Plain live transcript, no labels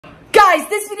Guys,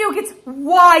 this video gets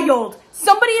wild.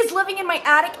 Somebody is living in my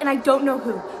attic and I don't know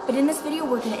who. But in this video,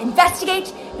 we're gonna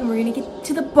investigate and we're gonna get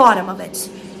to the bottom of it.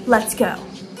 Let's go.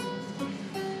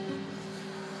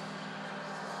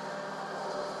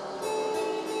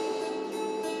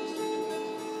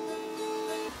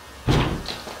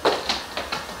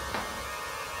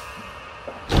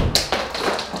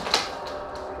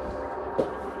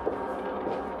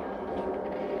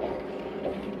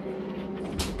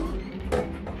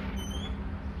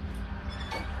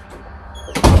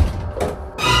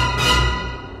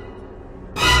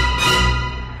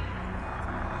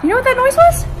 You know what that noise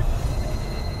was?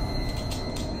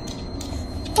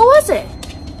 What was it?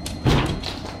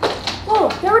 Whoa,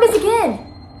 there it is again.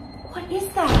 What is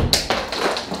that?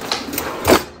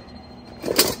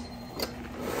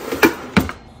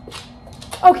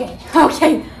 Okay.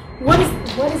 What is that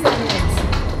noise?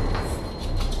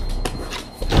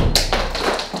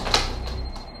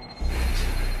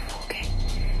 Okay,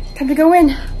 time to go in.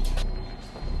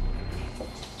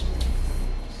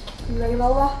 You ready,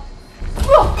 Lola?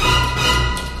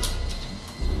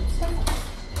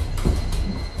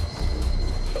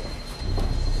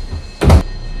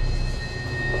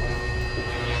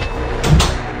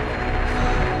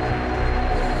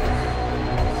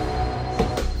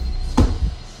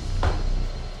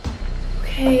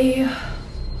 Okay,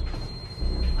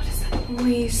 what is that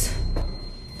noise?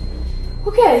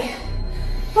 Okay,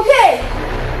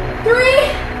 3,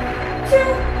 2,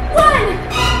 1.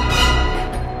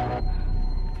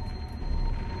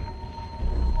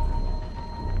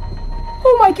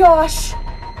 Oh my gosh!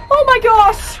 Oh my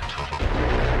gosh!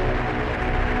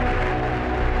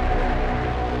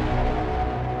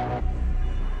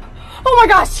 Oh my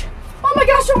gosh! Oh my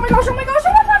gosh! Oh my gosh! Oh my gosh! Oh my gosh! Oh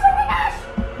my gosh!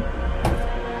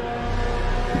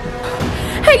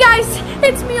 Hey guys,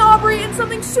 it's me, Aubrey, and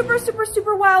something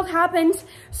super wild happened.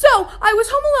 So, I was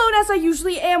home alone as I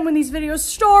usually am when these videos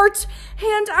start,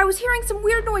 and I was hearing some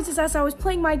weird noises as I was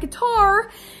playing my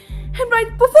guitar.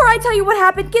 And before I tell you what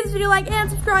happened, give this video a like and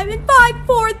subscribe in 5,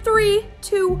 4, 3,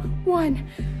 2, 1.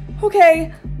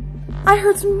 Okay, I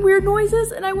heard some weird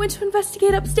noises and I went to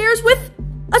investigate upstairs with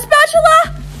a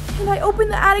spatula. And I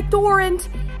opened the attic door and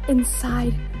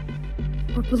inside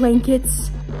were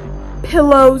blankets,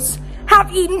 pillows,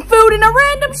 half-eaten food, and a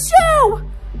random shoe. I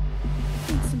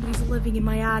think somebody's living in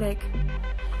my attic.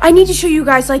 I need to show you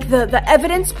guys like the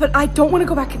evidence, but I don't want to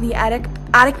go back in the attic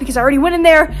because I already went in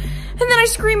there. And then I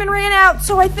screamed and ran out,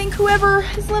 so I think whoever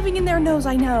is living in there knows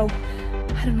I know.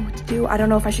 I don't know what to do. I don't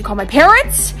know if I should call my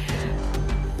parents.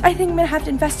 I think I'm gonna have to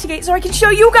investigate so I can show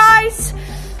you guys.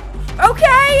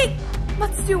 Okay,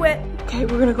 let's do it. Okay,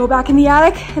 we're gonna go back in the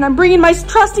attic, and I'm bringing my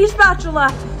trusty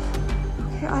spatula.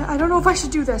 Okay, I don't know if I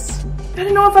should do this. I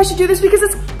don't know if I should do this because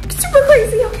it's super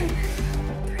crazy. Okay,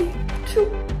 3, 2,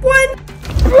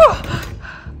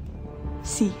 1.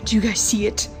 See, do you guys see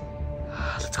it?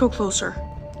 Let's go closer.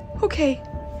 Okay,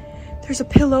 there's a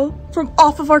pillow from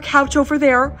off of our couch over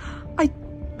there. I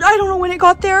don't know when it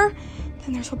got there.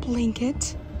 Then there's a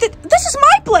blanket. This is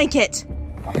my blanket.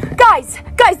 Guys,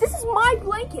 this is my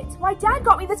blanket. My dad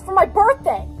got me this for my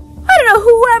birthday. I don't know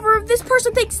whoever this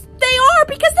person thinks they are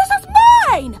because this is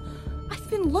mine. I've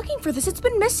been looking for this. It's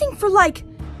been missing for like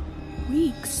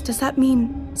weeks. Does that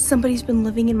mean somebody's been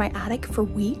living in my attic for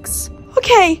weeks?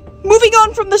 Okay, moving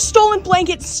on from the stolen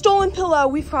blanket, stolen pillow,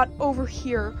 we've got over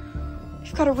here.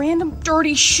 We've got a random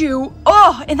dirty shoe.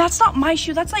 Oh, and that's not my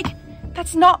shoe. That's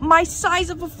not my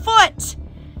size of a foot.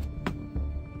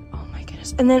 Oh my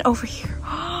goodness. And then over here.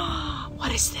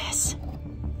 What is this?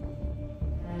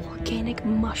 Organic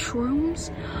mushrooms?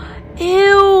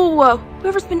 Ew.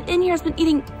 Whoever's been in here has been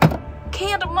eating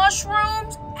canned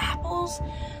mushrooms, apples,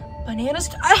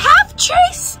 bananas, a half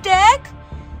cheese stick.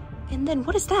 And then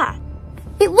what is that?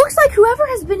 It looks like whoever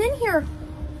has been in here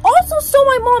also stole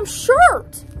my mom's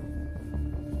shirt.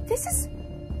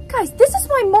 Guys, this is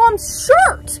my mom's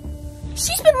shirt.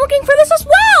 She's been looking for this as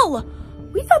well.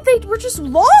 We thought they were just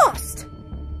lost.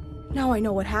 Now I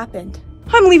know what happened.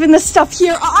 I'm leaving this stuff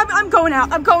here. I'm going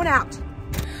out. I'm going out.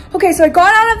 Okay, so I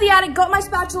got out of the attic, got my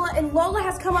spatula, and Lola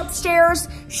has come upstairs.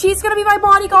 She's gonna be my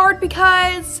bodyguard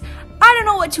because I don't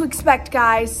know what to expect,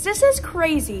 guys. This is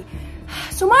crazy.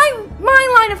 So my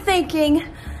line of thinking,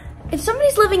 if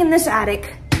somebody's living in this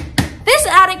attic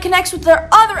connects with their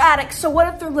other attic, so what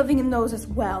if they're living in those as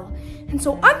well? And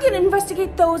so I'm gonna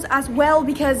investigate those as well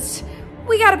because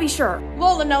we gotta be sure.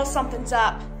 Lola knows something's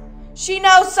up. She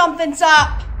knows something's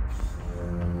up.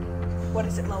 What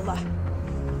is it, Lola?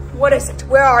 What is it?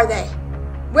 Where are they?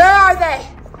 Where are they?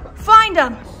 Find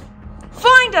them.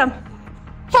 Find them.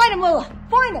 Find them, Lola.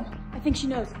 Find them. I think she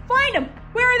knows. Find them.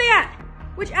 Where are they at?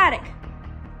 Which attic?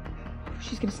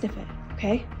 she's gonna sniff it,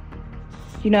 okay?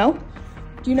 Do you know?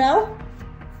 Do you know?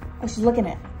 Oh, she's looking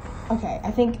at it. Okay,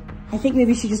 I think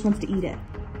maybe she just wants to eat it.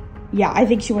 Yeah, I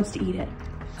think she wants to eat it.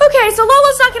 Okay, so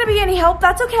Lola's not gonna be any help.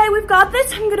 That's okay, we've got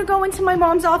this. I'm gonna go into my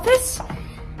mom's office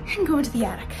and go into the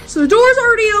attic. So the door's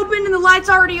already open and the light's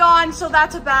already on, so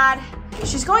that's a bad.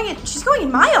 She's going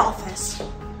in my office.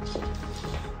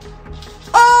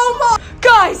 Oh my,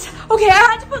 guys, okay, I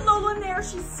had to put Lola in there.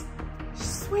 She's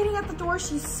waiting at the door.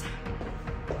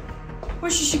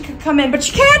 Wish she could come in, but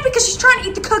she can't because she's trying to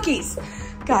eat the cookies.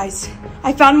 Guys,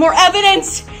 I found more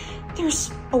evidence. There's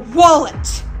a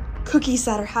wallet. Cookies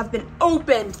that have been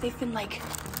opened. They've been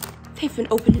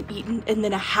opened and eaten, and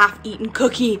then a half-eaten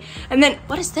cookie. And then,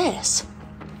 what is this?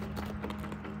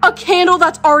 A candle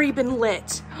that's already been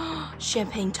lit.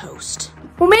 Champagne toast.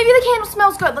 Well, maybe the candle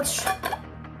smells good. Let's try.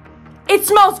 It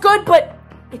smells good, but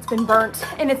it's been burnt,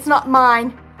 and it's not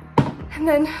mine. And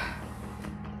then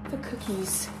the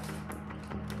cookies.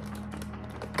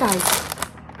 Guys,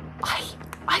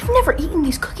 I've never eaten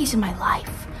these cookies in my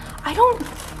life. I don't.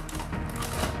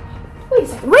 Wait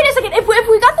a second. If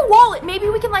we got the wallet, maybe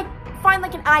we can like find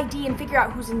like an ID and figure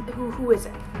out who is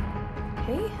it.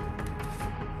 Okay.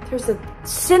 There's a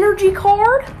Synergy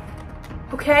card.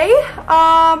 Okay.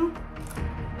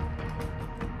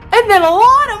 And then a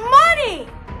lot of money.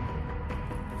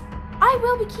 I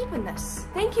will be keeping this.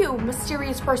 Thank you,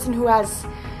 mysterious person who has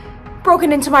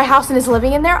broken into my house and is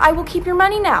living in there. I will keep your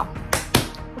money now.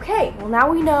 Okay, well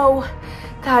now we know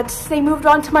that they moved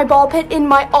on to my ball pit in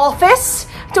my office.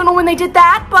 I don't know when they did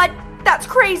that, but that's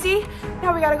crazy.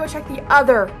 Now we gotta go check the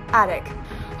other attic.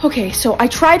 Okay, so I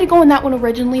tried to go in that one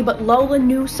originally, but Lola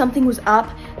knew something was up.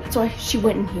 That's why she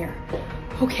went in here.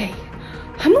 Okay,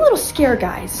 I'm a little scared,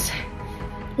 guys.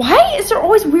 Why is there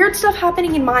always weird stuff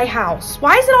happening in my house?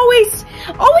 Why is it always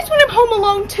when I'm home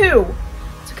alone too?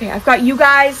 It's okay, I've got you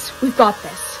guys. We've got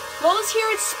this. Lola's here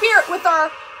in spirit with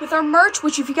our merch,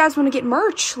 which if you guys want to get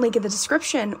merch, link in the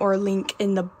description or link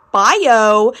in the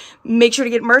bio. Make sure to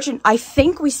get merch. And I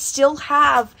think we still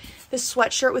have this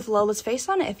sweatshirt with Lola's face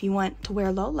on it if you want to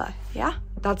wear Lola. Yeah,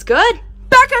 that's good.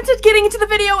 Back onto getting into the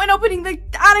video and opening the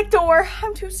attic door.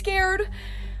 I'm too scared.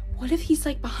 What if he's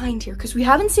like behind here? Because we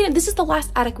haven't seen him. This is the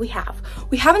last attic we have.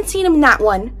 We haven't seen him in that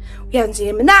one. We haven't seen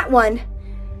him in that one.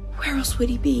 Where else would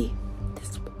he be?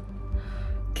 This one.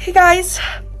 Okay, guys.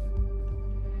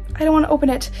 I don't want to open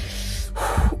it.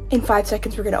 In 5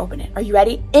 seconds, we're going to open it. Are you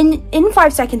ready? In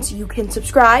 5 seconds, you can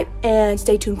subscribe and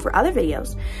stay tuned for other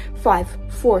videos. 5,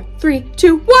 4, 3,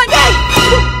 2, 1. Did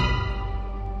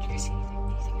you guys see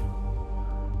anything?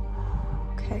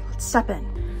 Okay, let's step in.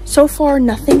 So far,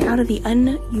 nothing out of the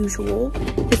unusual.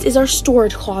 This is our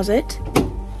storage closet.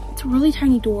 It's a really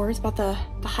tiny door. It's about the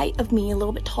height of me, a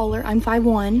little bit taller. I'm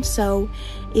 5'1", so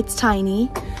it's tiny.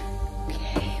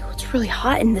 Okay, well, it's really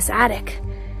hot in this attic.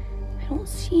 I don't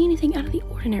see anything out of the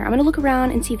ordinary. I'm gonna look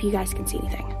around and see if you guys can see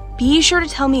anything. Be sure to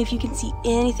tell me if you can see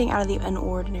anything out of the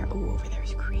unordinary. Oh, over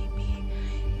there's creepy.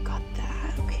 Got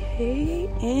that, okay.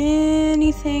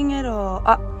 Anything at all.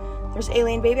 Oh, there's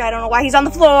alien baby. I don't know why he's on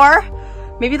the floor.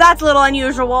 Maybe that's a little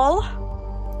unusual.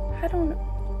 I don't know.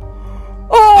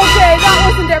 Oh, okay, that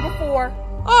wasn't there before.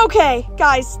 Okay,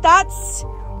 guys,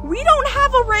 we don't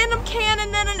have a random can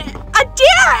and then a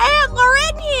deer antler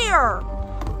in here.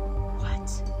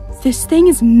 What? This thing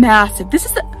is massive. This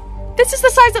is the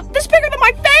size of, this is bigger than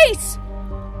my face.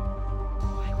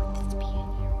 Why would this be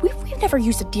in here? We've never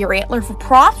used a deer antler for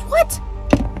props. What?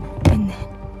 And then,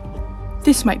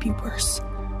 this might be worse.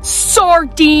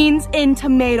 Sardines in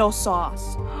tomato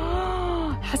sauce.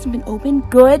 Hasn't been opened.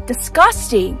 Good.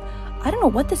 Disgusting. I don't know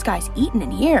what this guy's eating in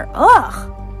here.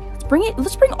 Ugh.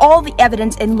 Let's bring all the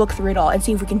evidence and look through it all and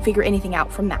see if we can figure anything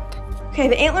out from that. Okay,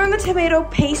 the antler and the tomato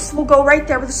paste will go right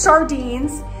there with the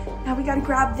sardines. Now we gotta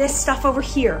grab this stuff over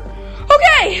here.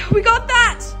 Okay, we got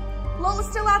that. Lola's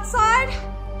still outside.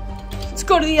 Let's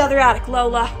go to the other attic,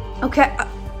 Lola. Okay.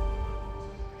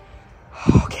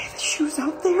 Okay, the shoe's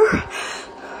out there.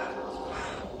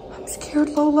 I'm scared,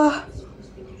 Lola.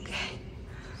 Okay.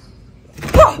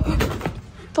 Oh,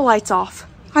 the light's off.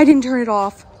 I didn't turn it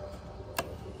off.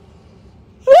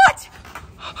 What?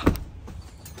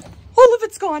 All of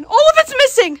it's gone. All of it's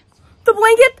missing. The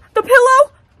blanket, the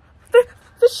pillow,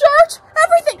 the shirt,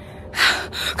 everything.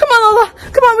 Come on, Lola.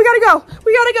 Come on, we gotta go.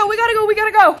 We gotta go, we gotta go, we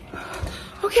gotta go.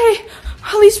 Okay,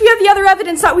 at least we have the other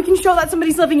evidence that we can show that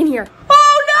somebody's living in here.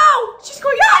 Oh no! She's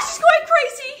going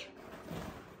crazy.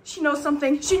 She knows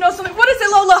something. She knows something. What is it,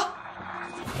 Lola?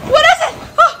 What is it?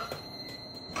 Oh.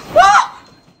 Oh.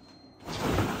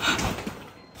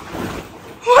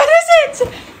 What is it?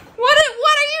 What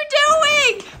are you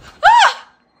doing? Ah!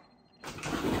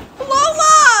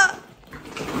 Lola!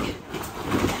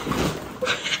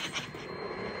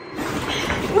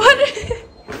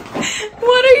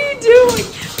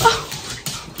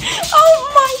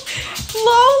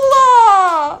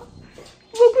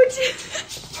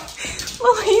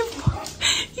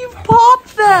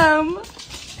 them.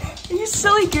 You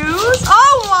silly goose.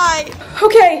 Oh my.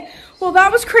 Okay, well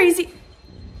that was crazy.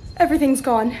 Everything's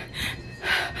gone.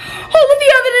 All of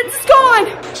the evidence is gone.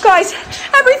 Guys,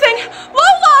 everything.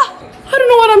 Lola! I don't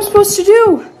know what I'm supposed to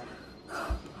do.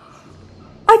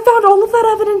 I found all of that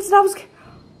evidence and I was...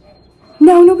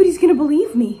 Now nobody's gonna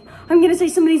believe me. I'm gonna say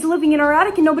somebody's living in our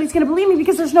attic and nobody's gonna believe me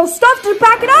because there's no stuff to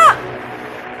back it up.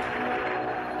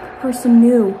 The person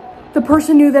knew. The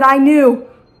person knew that I knew.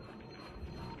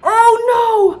 Oh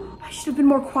no! I should have been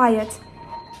more quiet.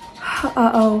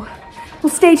 Uh-oh.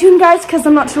 Well, stay tuned, guys, because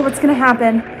I'm not sure what's gonna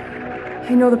happen.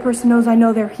 I know the person knows I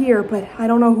know they're here, but I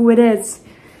don't know who it is.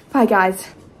 Bye, guys.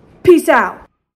 Peace out.